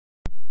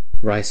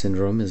Reye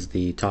syndrome is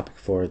the topic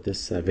for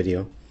this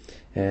video,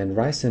 and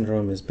Reye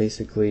syndrome is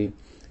basically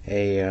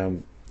a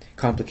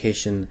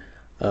complication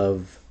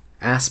of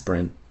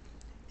aspirin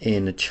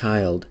in a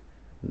child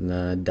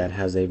that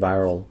has a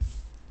viral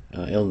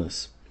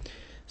illness.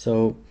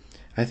 So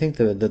I think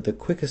the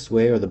quickest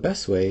way or the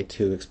best way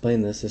to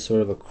explain this is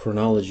sort of a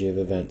chronology of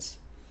events.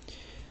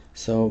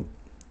 So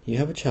you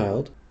have a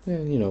child,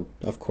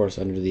 of course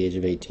under the age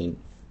of 18,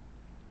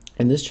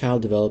 and this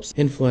child develops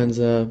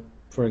influenza,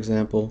 for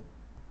example,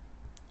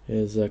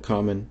 is a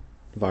common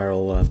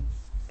viral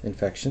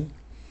infection,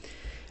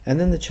 and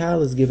then the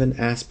child is given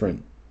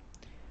aspirin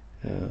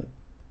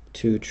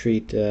to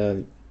treat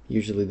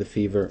usually the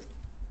fever.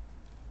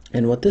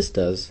 And what this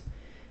does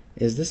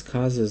is this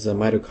causes a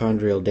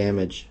mitochondrial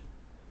damage,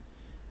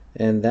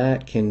 and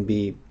that can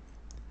be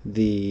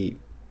the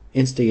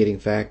instigating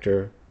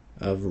factor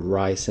of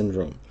Reye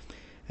syndrome.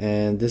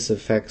 And this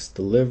affects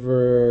the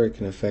liver, it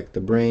can affect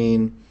the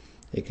brain,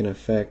 it can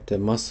affect the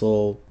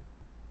muscle,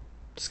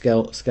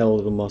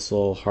 skeletal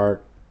muscle,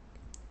 heart,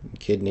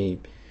 kidney.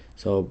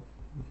 So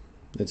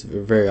it's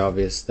very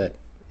obvious that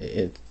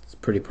it's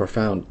pretty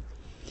profound.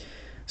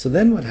 So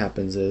then what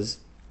happens is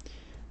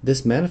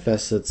this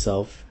manifests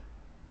itself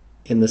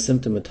in the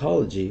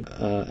symptomatology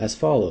as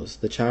follows.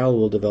 The child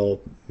will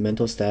develop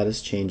mental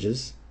status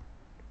changes.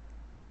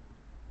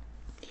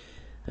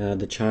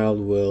 The child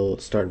will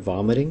start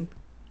vomiting.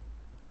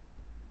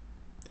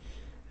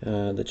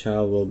 The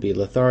child will be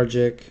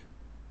lethargic,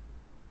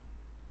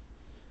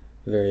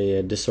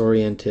 very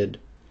disoriented,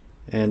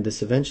 and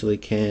this eventually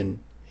can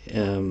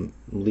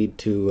lead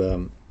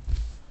to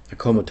a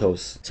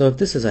comatose. So if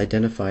this is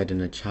identified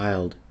in a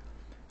child,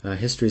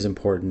 history is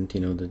important.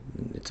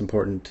 It's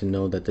important to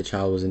know that the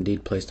child was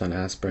indeed placed on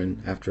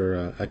aspirin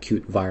after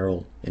acute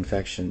viral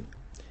infection.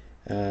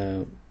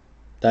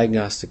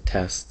 Diagnostic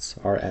tests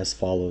are as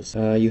follows.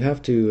 You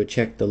have to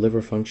check the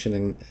liver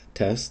functioning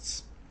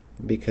tests,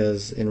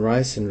 because in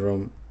Reye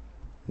syndrome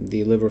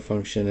the liver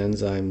function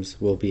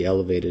enzymes will be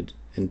elevated,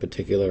 in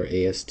particular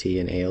AST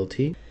and ALT.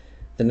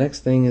 The next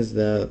thing is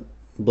the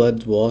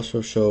blood will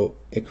also show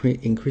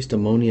increased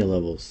ammonia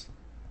levels.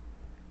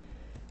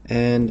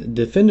 And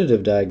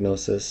definitive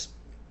diagnosis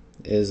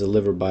is a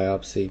liver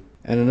biopsy.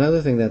 And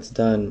another thing that's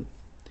done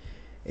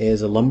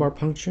is a lumbar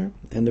puncture,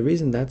 and the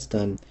reason that's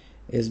done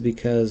is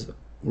because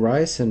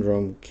Reye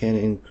syndrome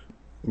can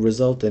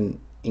result in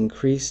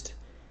increased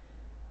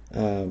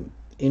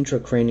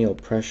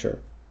intracranial pressure.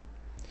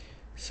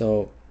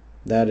 So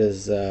that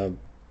is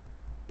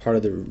part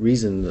of the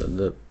reason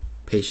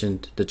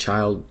the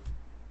child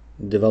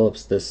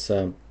develops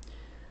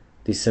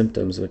these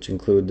symptoms, which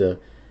include the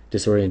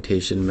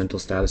disorientation, mental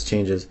status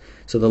changes.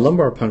 So the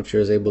lumbar puncture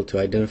is able to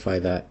identify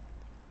that.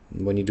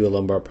 When you do a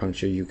lumbar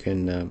puncture, you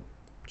can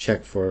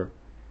check for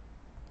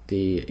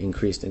the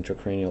increased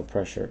intracranial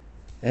pressure.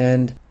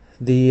 And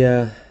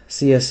the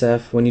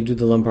CSF, when you do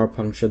the lumbar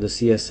puncture, the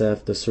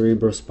CSF, the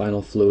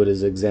cerebrospinal fluid,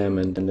 is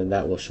examined, and then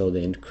that will show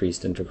the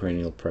increased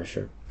intracranial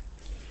pressure.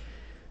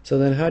 So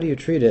then how do you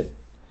treat it?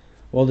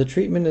 Well, the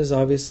treatment is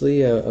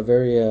obviously a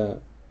very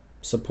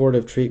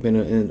supportive treatment,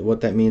 and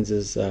what that means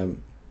is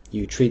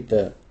you treat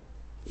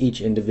each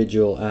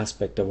individual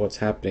aspect of what's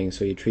happening.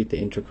 So you treat the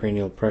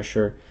intracranial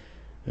pressure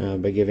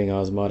by giving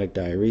osmotic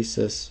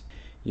diuresis.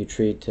 You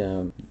treat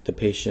the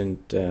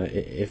patient,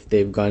 if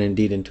they've gone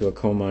indeed into a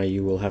coma,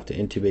 you will have to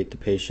intubate the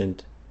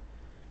patient.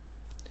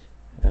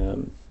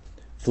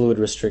 Fluid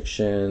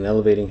restriction,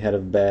 elevating head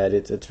of bed.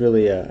 It's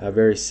really a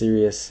very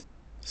serious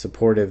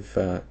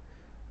supportive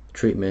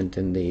treatment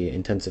in the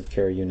intensive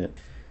care unit.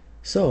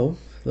 So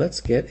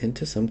let's get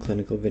into some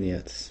clinical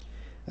vignettes.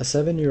 A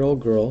 7-year-old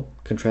girl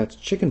contracts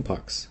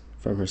chickenpox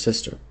from her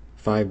sister.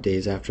 5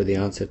 days after the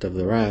onset of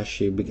the rash,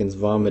 she begins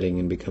vomiting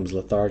and becomes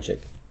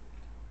lethargic.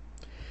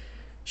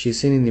 She is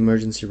seen in the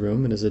emergency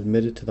room and is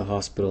admitted to the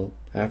hospital,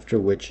 after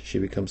which she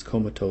becomes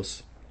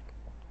comatose.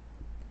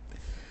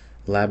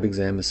 Lab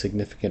exam is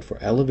significant for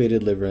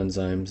elevated liver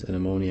enzymes and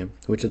ammonia.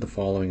 Which of the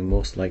following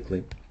most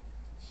likely?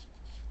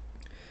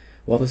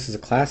 Well, this is a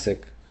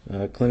classic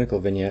clinical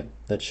vignette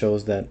that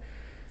shows that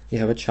you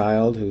have a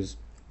child who's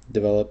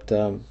developed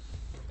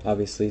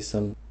obviously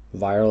some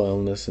viral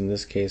illness. In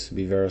this case would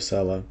be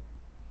varicella,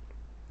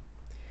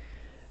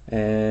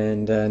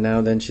 and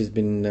now then she's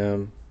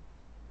been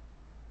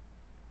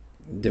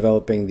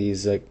developing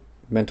these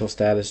mental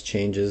status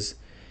changes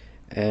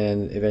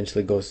and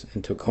eventually goes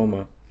into a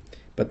coma.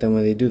 But then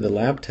when they do the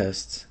lab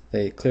tests,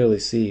 they clearly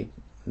see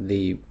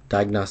the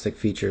diagnostic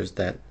features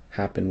that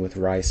happen with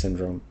Reye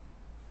syndrome.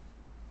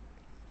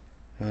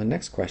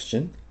 Next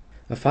question.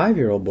 A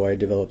 5-year-old boy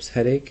develops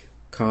headache,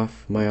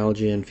 cough,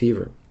 myalgia, and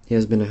fever. He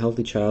has been a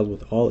healthy child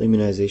with all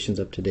immunizations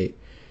up to date.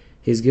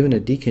 He is given a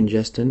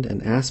decongestant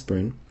and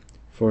aspirin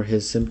for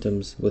his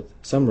symptoms with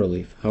some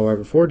relief.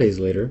 However, 4 days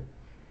later,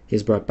 he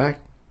is brought back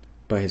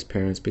by his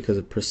parents because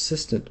of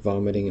persistent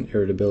vomiting and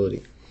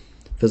irritability.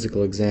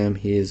 Physical exam,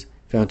 he is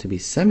found to be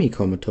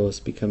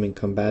semi-comatose, becoming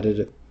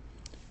combative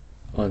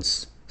on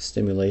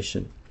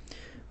stimulation.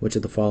 Which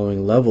of the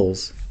following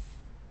levels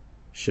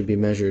should be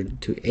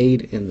measured to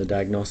aid in the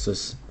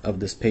diagnosis of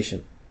this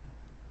patient?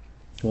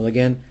 Well,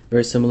 again,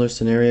 very similar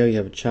scenario. You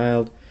have a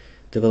child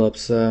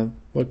develops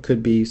what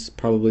could be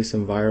probably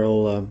some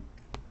viral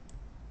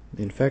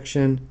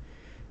infection.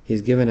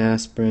 He's given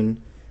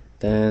aspirin,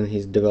 then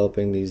he's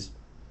developing these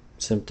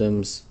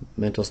symptoms,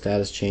 mental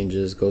status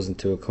changes, goes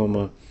into a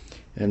coma,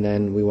 and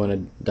then we want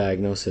to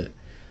diagnose it.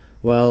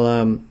 Well,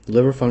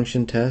 liver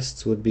function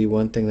tests would be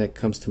one thing that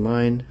comes to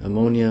mind.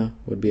 Ammonia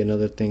would be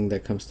another thing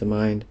that comes to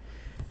mind,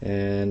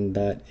 and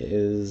that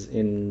is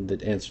in the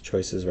answer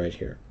choices right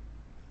here.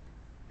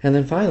 And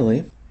then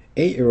finally,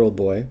 8-year-old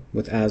boy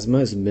with asthma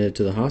is admitted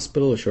to the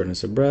hospital with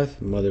shortness of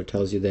breath. Mother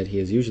tells you that he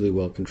has usually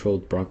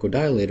well-controlled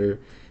bronchodilator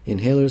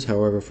inhalers.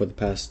 However, for the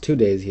past 2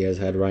 days he has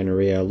had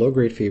rhinorrhea,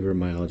 low-grade fever,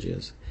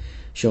 myalgias.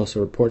 She also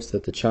reports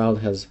that the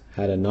child has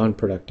had a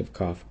non-productive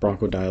cough.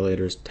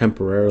 Bronchodilators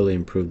temporarily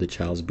improved the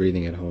child's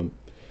breathing at home,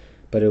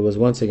 but it was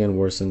once again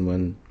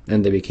worsened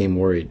and they became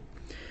worried.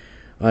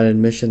 On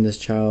admission, this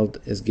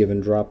child is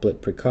given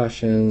droplet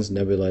precautions,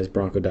 nebulized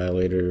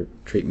bronchodilator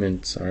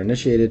treatments are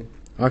initiated,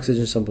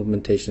 oxygen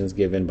supplementation is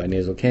given by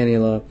nasal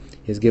cannula,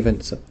 he is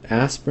given some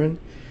aspirin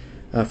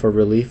for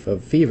relief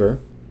of fever.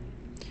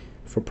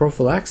 For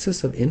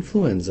prophylaxis of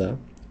influenza,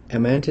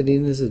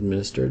 amantadine is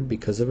administered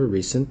because of a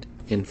recent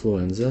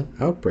influenza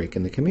outbreak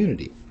in the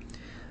community.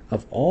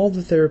 Of all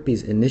the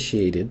therapies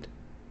initiated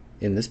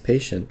in this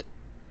patient,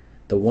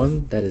 the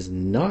one that is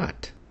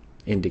not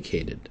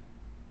indicated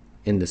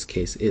in this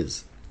case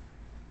is.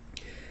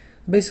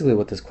 Basically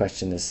what this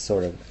question is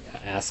sort of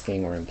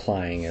asking or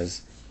implying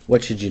is,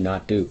 what should you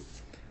not do?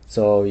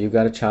 So you've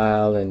got a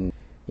child and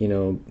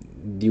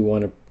do you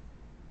want to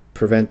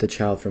prevent the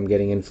child from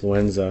getting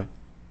influenza,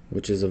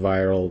 which is a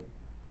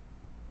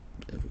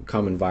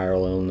common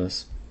viral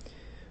illness.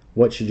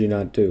 What should you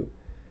not do?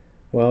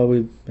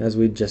 Well, as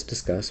we just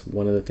discussed,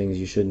 one of the things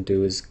you shouldn't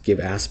do is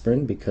give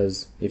aspirin,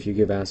 because if you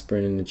give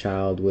aspirin in a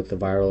child with a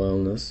viral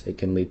illness, it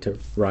can lead to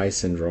Reye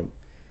syndrome.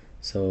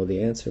 So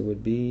the answer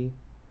would be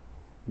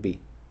B.